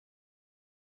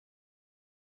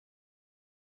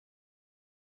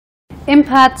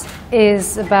Impart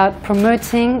is about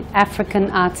promoting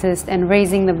African artists and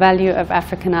raising the value of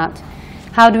African art.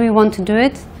 How do we want to do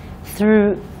it?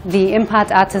 Through the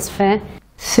Impart Artist Fair.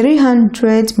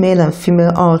 300 male and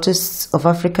female artists of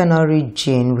African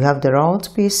origin will have their art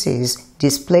pieces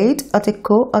displayed at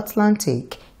Eco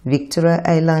Atlantic, Victoria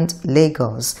Island,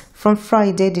 Lagos from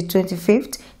Friday the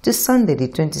 25th to Sunday the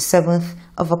 27th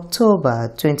of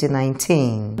October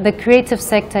 2019. The creative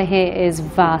sector here is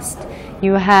vast.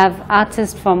 You have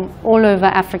artists from all over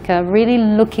Africa really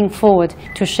looking forward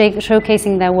to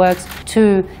showcasing their works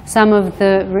to some of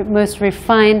the most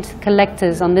refined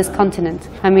collectors on this continent.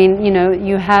 I mean, you know,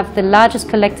 you have the largest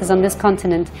collectors on this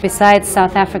continent besides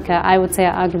South Africa, I would say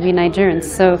arguably Nigerians.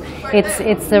 So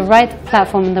it's the right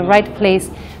platform and the right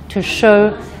place to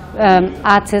show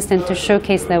artists and to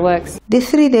showcase their works. The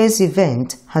 3 days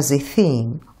event has a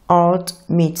theme, Art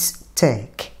Meets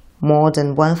Tech. More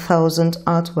than 1,000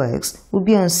 artworks will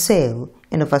be on sale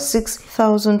and over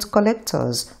 6,000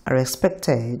 collectors are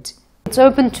expected. It's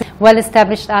open to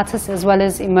well-established artists as well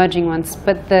as emerging ones,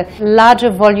 but the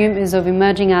larger volume is of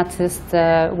emerging artist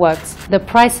works. The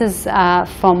prices are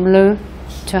from low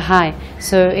to high,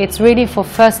 so it's really for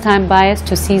first-time buyers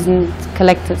to seasoned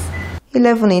collectors.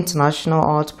 11 international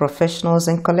art professionals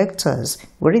and collectors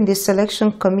were in the selection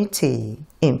committee.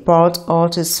 Impart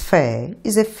Artist Fair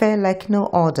is a fair like no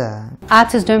other.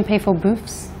 Artists don't pay for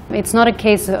booths. It's not a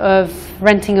case of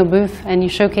renting a booth and you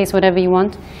showcase whatever you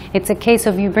want. It's a case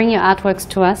of you bring your artworks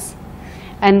to us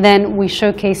and then we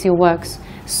showcase your works.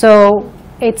 So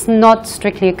it's not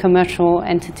strictly a commercial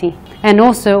entity. And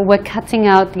also we're cutting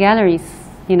out galleries,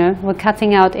 you know, we're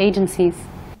cutting out agencies.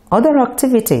 Other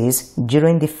activities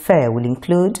during the fair will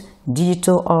include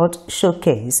digital art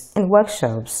showcase and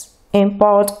workshops.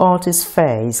 Impart Artist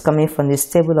Fair is coming from the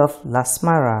stable of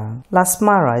Lasmara'S.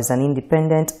 Lasmara'S is an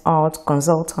independent art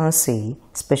consultancy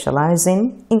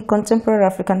specializing in contemporary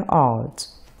African art.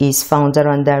 Its founder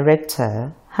and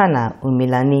director, Hannah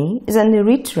Umilani, is an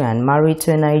Eritrean married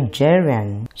to a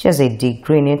Nigerian. She has a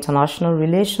degree in international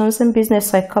relations and business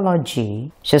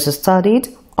psychology. She also studied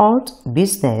art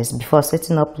business before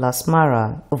setting up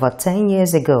Lasmara'S over 10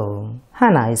 years ago.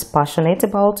 Hannah is passionate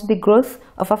about the growth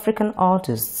of African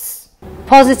artists.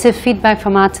 Positive feedback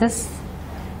from artists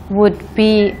would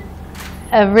be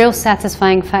a real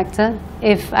satisfying factor.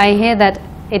 If I hear that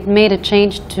it made a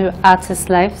change to artists'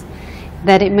 lives,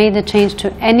 that it made a change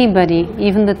to anybody,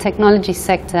 even the technology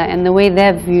sector and the way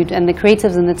they're viewed and the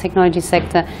creatives in the technology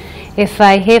sector, if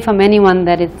I hear from anyone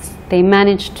that they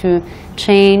managed to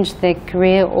change their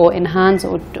career or enhance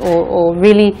or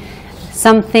really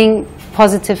something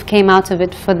positive came out of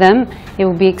it for them, it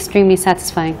will be extremely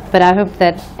satisfying. But I hope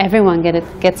that everyone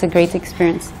gets a great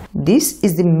experience. This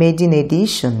is the maiden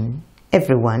edition.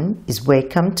 Everyone is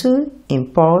welcome to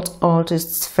Impart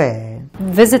Artists Fair.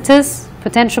 Visitors,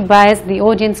 potential buyers, the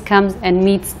audience comes and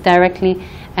meets directly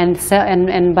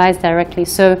and buys directly.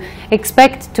 So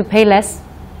expect to pay less,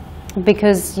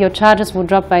 because your charges will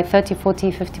drop by 30,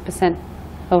 40, 50%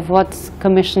 of what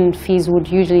commission fees would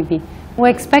usually be. We're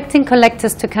expecting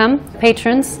collectors to come,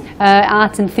 patrons,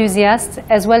 art enthusiasts,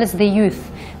 as well as the youth.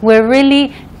 We're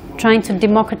really trying to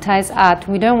democratize art.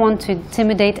 We don't want to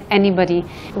intimidate anybody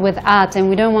with art, and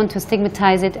we don't want to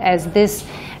stigmatize it as this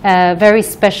very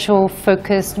special,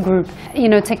 focused group. You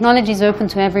know, technology is open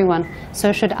to everyone,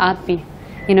 so should art be.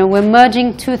 You know, we're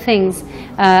merging two things,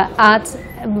 art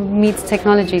meets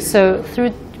technology. So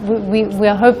we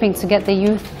are hoping to get the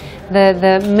youth.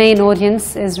 The main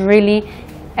audience is really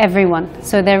everyone.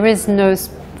 So there is no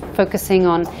focusing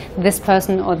on this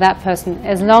person or that person.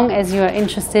 As long as you are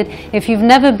interested, if you've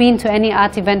never been to any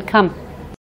art event, come.